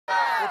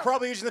We're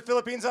probably using the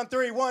Philippines on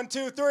 3. 1,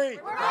 2, 3.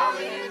 We're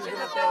probably using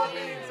the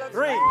Philippines on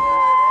 3.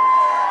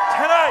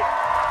 Tonight,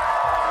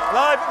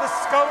 live at the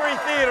Discovery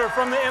Theater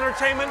from the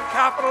entertainment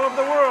capital of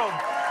the world,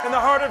 in the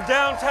heart of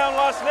downtown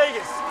Las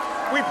Vegas,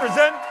 we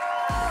present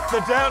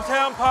the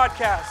Downtown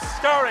Podcast,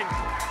 starring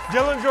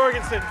Dylan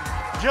Jorgensen,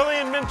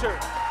 Jillian Minter,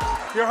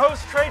 your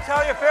host Trey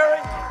Taliaferri,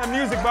 and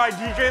music by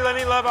DJ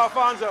Lenny Love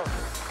Alfonso.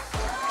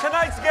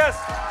 Tonight's guest,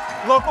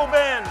 local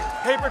band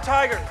Paper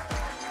Tiger,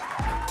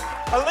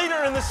 a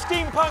leader in the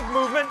steampunk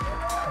movement,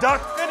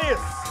 Doc Phineas,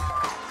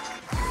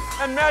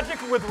 and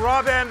Magic with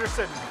Rob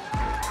Anderson.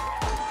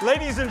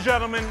 Ladies and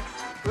gentlemen,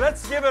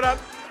 let's give it up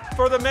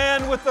for the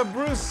man with the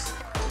Bruce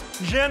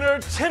Jenner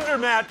Tinder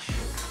match,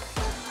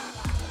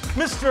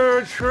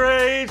 Mr.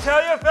 Trey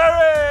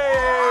Taliaferri.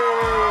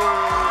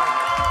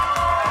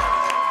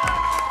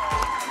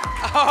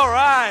 All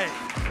right.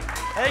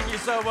 Thank you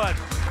so much.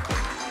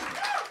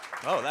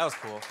 Oh, that was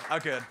cool. Oh,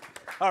 good.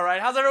 All right,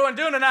 how's everyone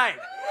doing tonight?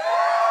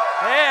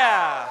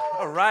 Yeah.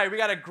 All right, we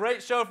got a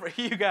great show for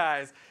you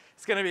guys.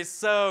 It's going to be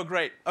so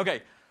great.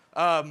 Okay.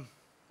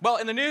 Well,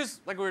 in the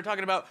news, like we were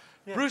talking about,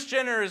 Bruce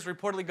Jenner is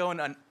reportedly going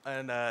on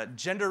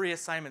gender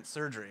reassignment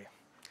surgery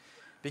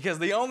because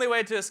the only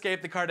way to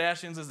escape the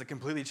Kardashians is to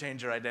completely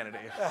change your identity.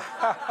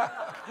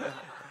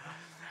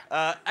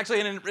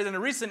 Actually, in a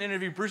recent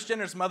interview, Bruce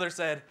Jenner's mother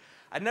said,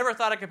 "I never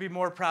thought I could be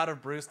more proud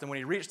of Bruce than when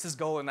he reached his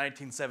goal in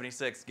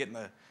 1976, getting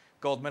the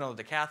gold medal at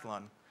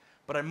decathlon.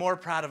 But I'm more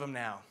proud of him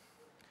now,"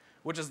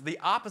 which is the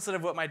opposite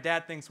of what my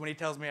dad thinks when he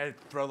tells me I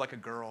throw like a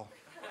girl.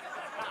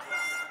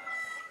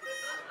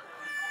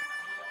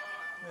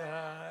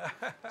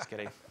 Just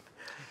kidding.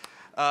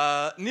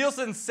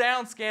 Nielsen's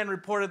SoundScan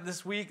reported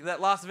this week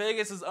that Las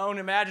Vegas' own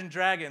Imagine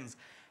Dragons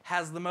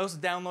has the most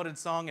downloaded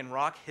song in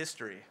rock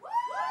history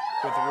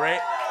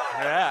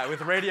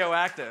with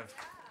Radioactive.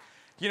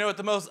 You know what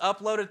the most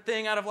uploaded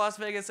thing out of Las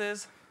Vegas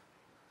is?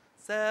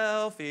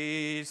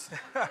 Selfies.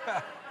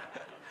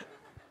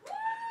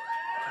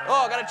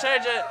 Oh, gotta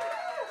change it.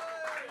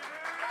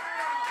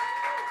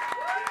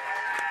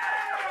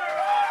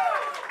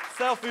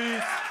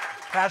 Selfies.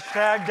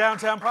 Hashtag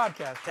Downtown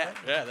Podcast. Right?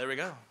 Yeah, there we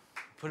go.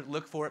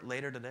 Look for it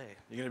later today.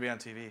 You're going to be on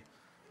TV,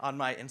 on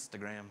my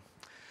Instagram.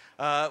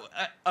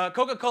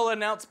 Coca-Cola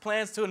announced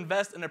plans to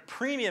invest in a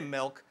premium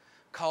milk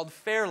called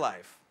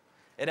Fairlife.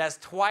 It has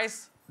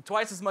twice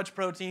as much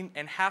protein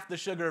and half the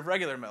sugar of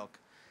regular milk.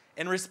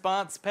 In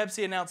response,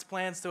 Pepsi announced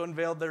plans to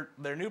unveil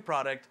their new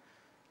product,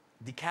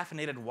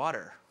 decaffeinated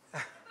water.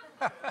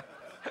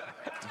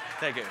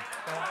 Thank you.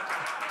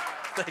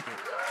 Thank you.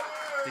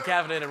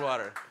 Decaffeinated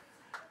water.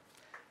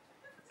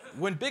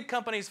 When big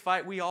companies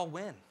fight, we all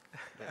win.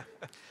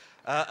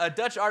 A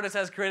Dutch artist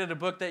has created a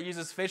book that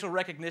uses facial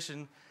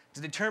recognition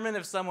to determine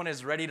if someone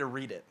is ready to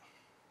read it.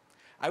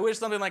 I wish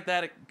something like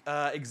that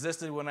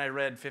existed when I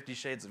read 50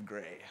 Shades of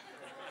Grey.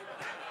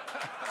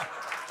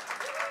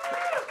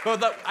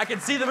 But I can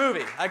see the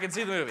movie.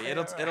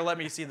 It'll let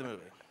me see the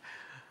movie.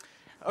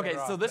 Okay,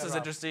 so this is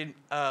interesting.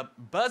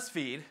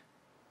 BuzzFeed, you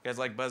guys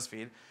like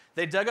BuzzFeed?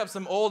 They dug up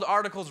some old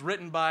articles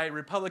written by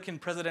Republican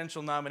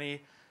presidential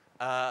nominee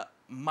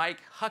Mike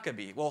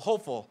Huckabee. Well,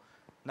 hopeful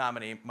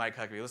nominee Mike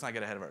Huckabee. Let's not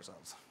get ahead of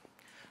ourselves.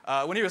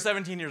 When he was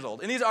 17 years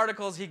old. In these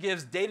articles, he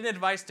gives dating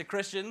advice to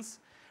Christians,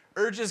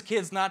 urges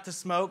kids not to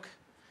smoke,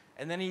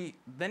 and then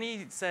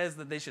he says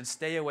that they should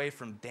stay away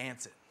from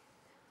dancing.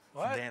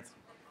 What? From dancing.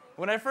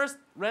 When I first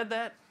read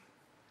that,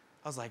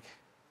 I was like,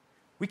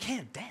 we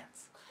can't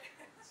dance.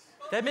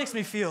 That makes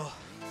me feel...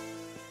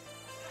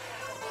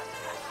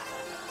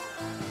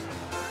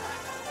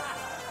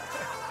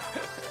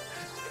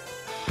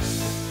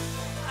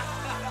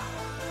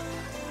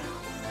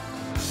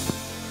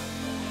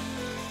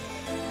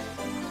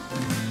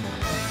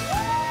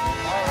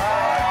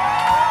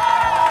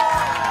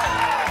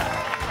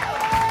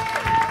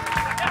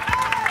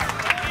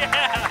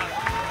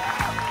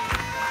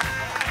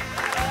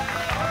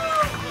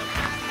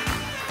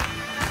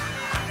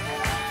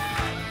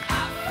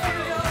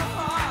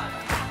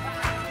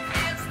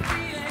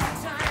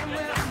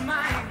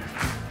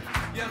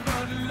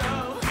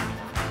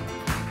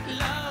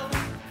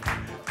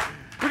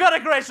 got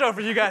a great show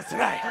for you guys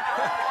tonight.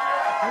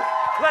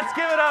 Let's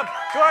give it up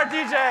to our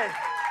DJ,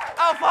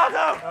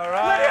 Alfonso. All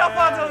right. Lenny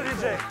Alfonso, the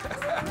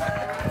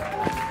DJ.